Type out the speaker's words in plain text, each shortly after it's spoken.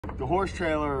The horse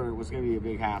trailer was going to be a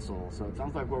big hassle, so it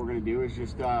sounds like what we're going to do is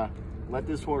just let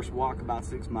this horse walk about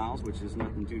 6 miles, which is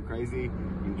nothing too crazy,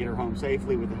 and get her home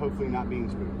safely with hopefully not being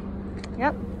spooked.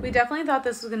 Yep. We definitely thought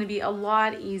this was going to be a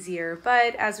lot easier,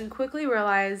 but as we quickly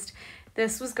realized,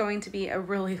 this was going to be a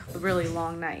really, really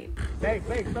long night. Hey,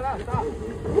 stop.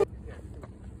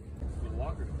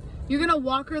 You're gonna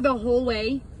walk her the whole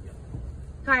way?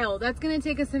 Kyle, that's gonna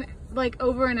take us like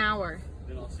over an hour.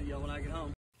 Then I'll see y'all when I get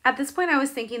home. At this point, I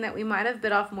was thinking that we might have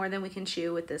bit off more than we can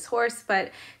chew with this horse,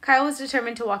 but Kyle was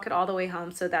determined to walk it all the way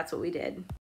home, so that's what we did.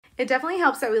 It definitely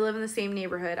helps that we live in the same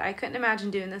neighborhood. I couldn't imagine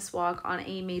doing this walk on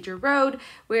a major road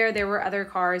where there were other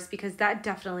cars because that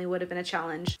definitely would have been a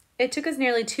challenge. It took us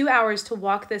nearly 2 hours to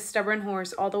walk this stubborn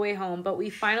horse all the way home, but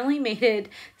we finally made it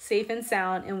safe and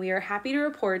sound, and we are happy to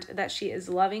report that she is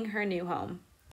loving her new home.